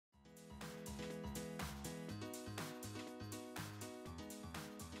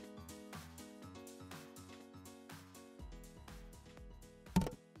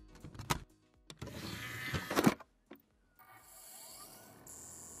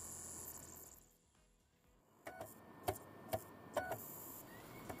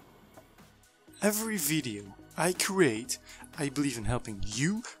every video I create, I believe in helping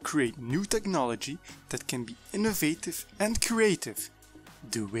you create new technology that can be innovative and creative.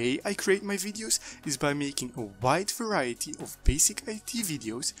 The way I create my videos is by making a wide variety of basic IT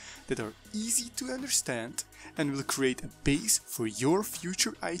videos that are easy to understand and will create a base for your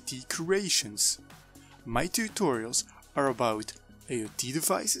future IT creations. My tutorials are about IoT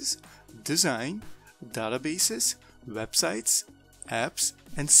devices, design, databases, websites, apps,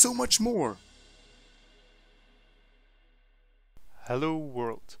 and so much more. Hello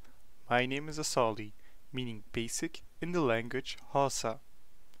world, my name is Asali, meaning basic in the language Hausa.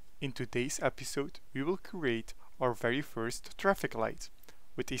 In today's episode we will create our very first traffic light,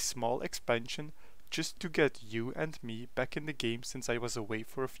 with a small expansion just to get you and me back in the game since I was away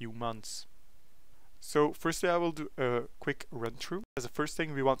for a few months. So firstly I will do a quick run through. As the first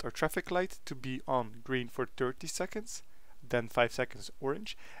thing, we want our traffic light to be on green for 30 seconds, then 5 seconds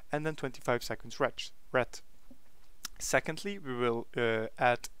orange, and then 25 seconds red. Secondly, we will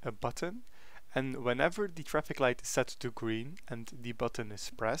add a button, and whenever the traffic light is set to green and the button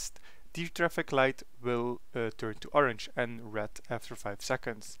is pressed, the traffic light will turn to orange and red after 5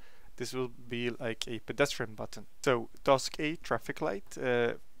 seconds. This will be like a pedestrian button. So TASKA traffic light.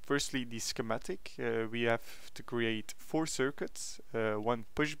 Firstly, the schematic. We have to create 4 circuits, 1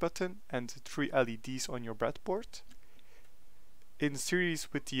 push button and 3 LEDs on your breadboard. In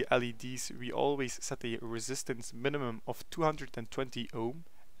series with the LEDs, we always set a resistance minimum of 220 ohm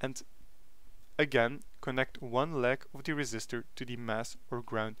and again connect one leg of the resistor to the mass or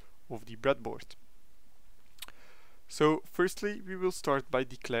ground of the breadboard. So firstly, we will start by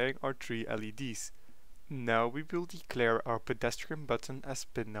declaring our 3 LEDs. Now we will declare our pedestrian button as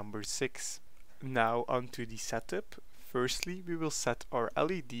pin number 6. Now onto the setup. Firstly, we will set our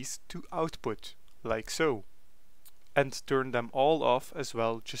LEDs to output, like so, and turn them all off as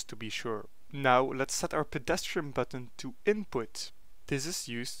well, just to be sure. Now let's set our pedestrian button to input. This is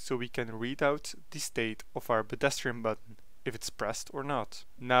used so we can read out the state of our pedestrian button, if it's pressed or not.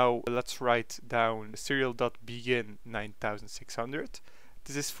 Now let's write down serial.begin 9600.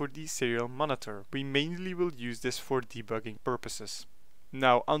 This is for the serial monitor. We mainly will use this for debugging purposes.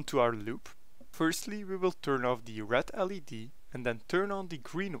 Now onto our loop. Firstly, we will turn off the red LED and then turn on the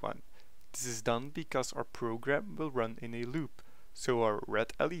green one. This is done because our program will run in a loop, so our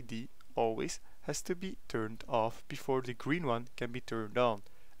red LED always has to be turned off before the green one can be turned on,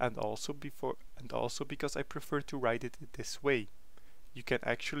 and also because I prefer to write it this way. You can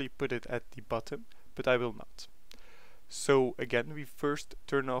actually put it at the bottom, but I will not. So again, we first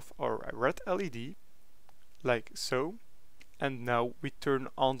turn off our red LED, like so, and now we turn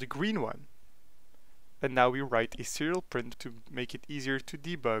on the green one. And now we write a serial print to make it easier to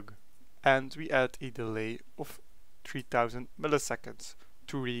debug. And we add a delay of 3000 milliseconds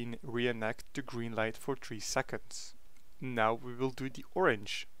to reenact the green light for 3 seconds. Now we will do the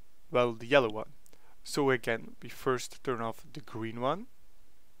orange, well, the yellow one. So again, we first turn off the green one.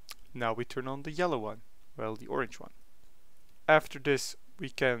 Now we turn on the yellow one, well, the orange one. After this,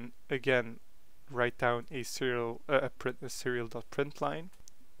 we can again write down a serial.print line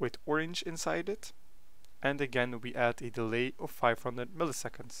with orange inside it. And again, we add a delay of 500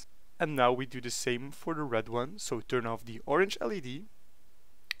 milliseconds. And now we do the same for the red one, so turn off the orange LED,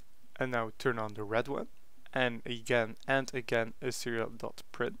 and now turn on the red one, and again a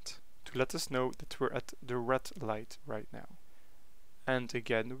serial.print to let us know that we're at the red light right now. And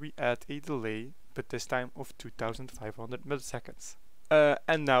again we add a delay, but this time of 2500 milliseconds.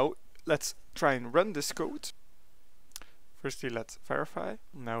 And now let's try and run this code. Firstly, let's verify.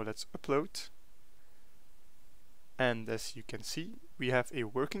 Now let's upload. And as you can see, we have a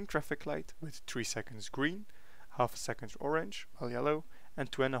working traffic light with 3 seconds green, half a second orange, well yellow,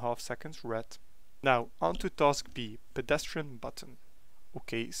 and 2.5 seconds red. Now onto task B, pedestrian button.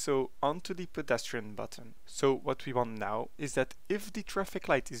 Okay, so onto the pedestrian button. So what we want now is that if the traffic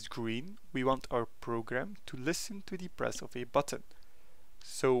light is green, we want our program to listen to the press of a button.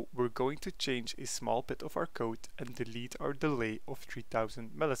 So we're going to change a small bit of our code and delete our delay of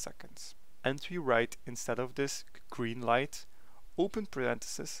 3000 milliseconds. And we write, instead of this green light, open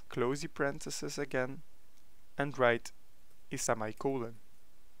parenthesis, close the parenthesis again, and write a semicolon.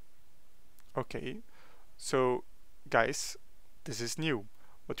 Okay, so guys, this is new.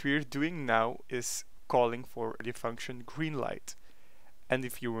 What we are doing now is calling for the function green light. And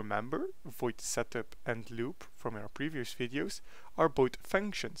if you remember, void setup and loop from our previous videos are both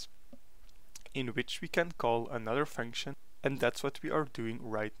functions in which we can call another function, and that's what we are doing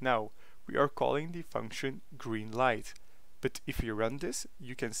right now. We are calling the function green light, but if you run this,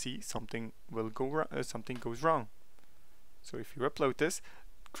 you can see something goes wrong. So if you upload this,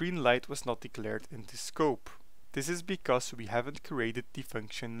 green light was not declared in the scope. This is because we haven't created the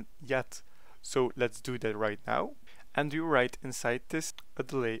function yet. So let's do that right now. And we write inside this a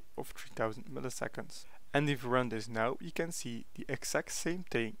delay of 3000 milliseconds. And if we run this now, you can see the exact same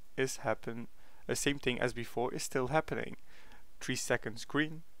thing is same thing as before is still happening. 3 seconds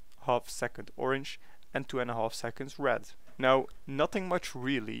green, half second orange, and 2.5 seconds red. Now, nothing much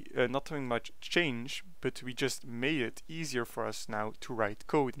changed, but we just made it easier for us now to write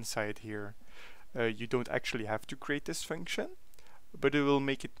code inside here. You don't actually have to create this function, but it will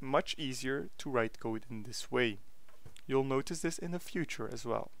make it much easier to write code in this way. You'll notice this in the future as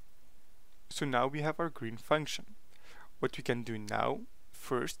well. So now we have our green function. What we can do now,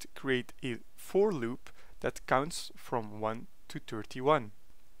 first create a for loop that counts from 1 to 31,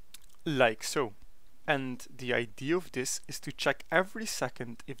 like so. And the idea of this is to check every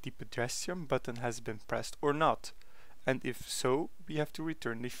second if the pedestrian button has been pressed or not. And if so, we have to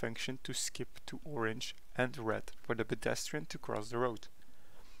return the function to skip to orange and red for the pedestrian to cross the road.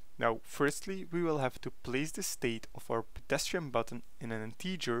 Now, firstly, we will have to place the state of our pedestrian button in an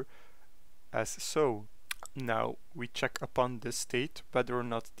integer as so. Now, we check upon this state whether or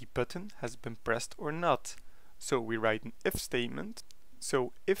not the button has been pressed or not. So we write an if statement.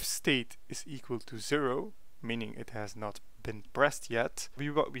 So if state is equal to 0, meaning it has not been pressed yet,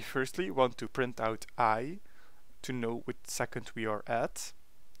 we firstly want to print out I to know which second we are at.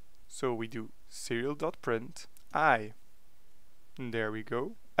 So we do serial.print I. And there we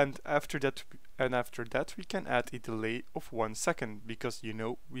go. And after that we can add a delay of 1 second, because you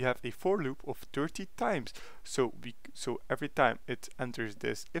know we have a for loop of 30 times. So every time it enters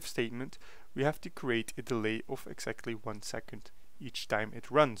this if statement, we have to create a delay of exactly 1 second each time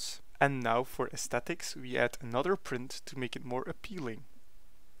it runs. And now for aesthetics, we add another print to make it more appealing.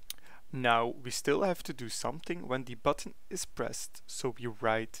 Now we still have to do something when the button is pressed, so we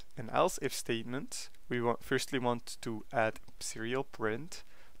write an else if statement. We firstly want to add serial print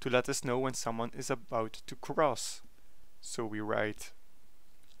to let us know when someone is about to cross. So we write,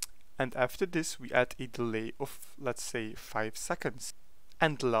 and after this we add a delay of, let's say, 5 seconds.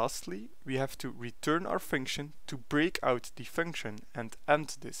 And lastly, we have to return our function to break out the function and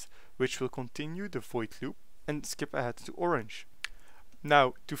end this, which will continue the void loop and skip ahead to orange.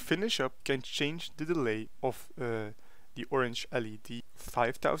 Now, to finish up, can change the delay of the orange LED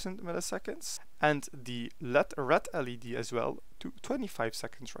 5000 milliseconds and the red LED as well to 25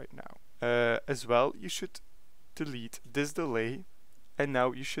 seconds right now. As well, you should delete this delay, and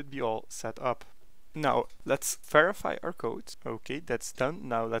now you should be all set up. Now let's verify our code. Okay, that's done.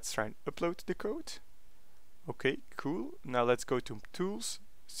 Now let's try and upload the code. Okay, cool. Now let's go to Tools,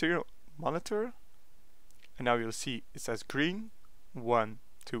 Serial Monitor, and now you'll see it says green, 1,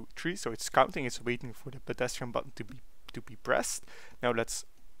 2, 3. So it's counting. It's waiting for the pedestrian button to be pressed. Now let's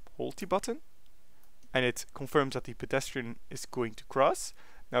hold the button, and it confirms that the pedestrian is going to cross.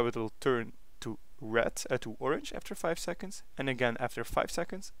 Now it will turn to red to orange after 5 seconds, and again after 5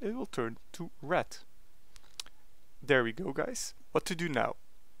 seconds it will turn to red. There we go, guys. What to do now?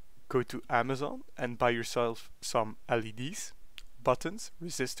 Go to Amazon and buy yourself some LEDs, buttons,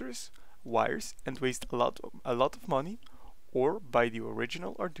 resistors, wires, and waste a lot of money, or buy the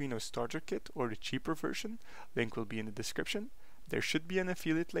original Arduino Starter Kit or the cheaper version. Link will be in the description. There should be an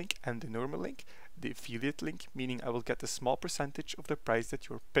affiliate link and the normal link. The affiliate link meaning I will get a small percentage of the price that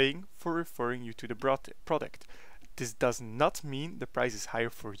you're paying for referring you to the product. This does not mean the price is higher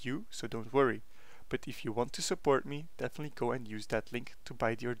for you, so don't worry. But if you want to support me, definitely go and use that link to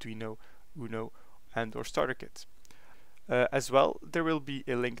buy the Arduino Uno and or Starter Kit. As well, there will be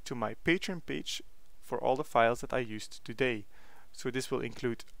a link to my Patreon page for all the files that I used today. So this will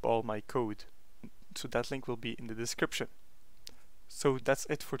include all my code. So that link will be in the description. So that's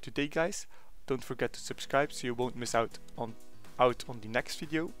it for today, guys. Don't forget to subscribe so you won't miss out on the next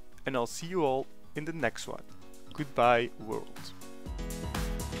video, and I'll see you all in the next one. Goodbye, world.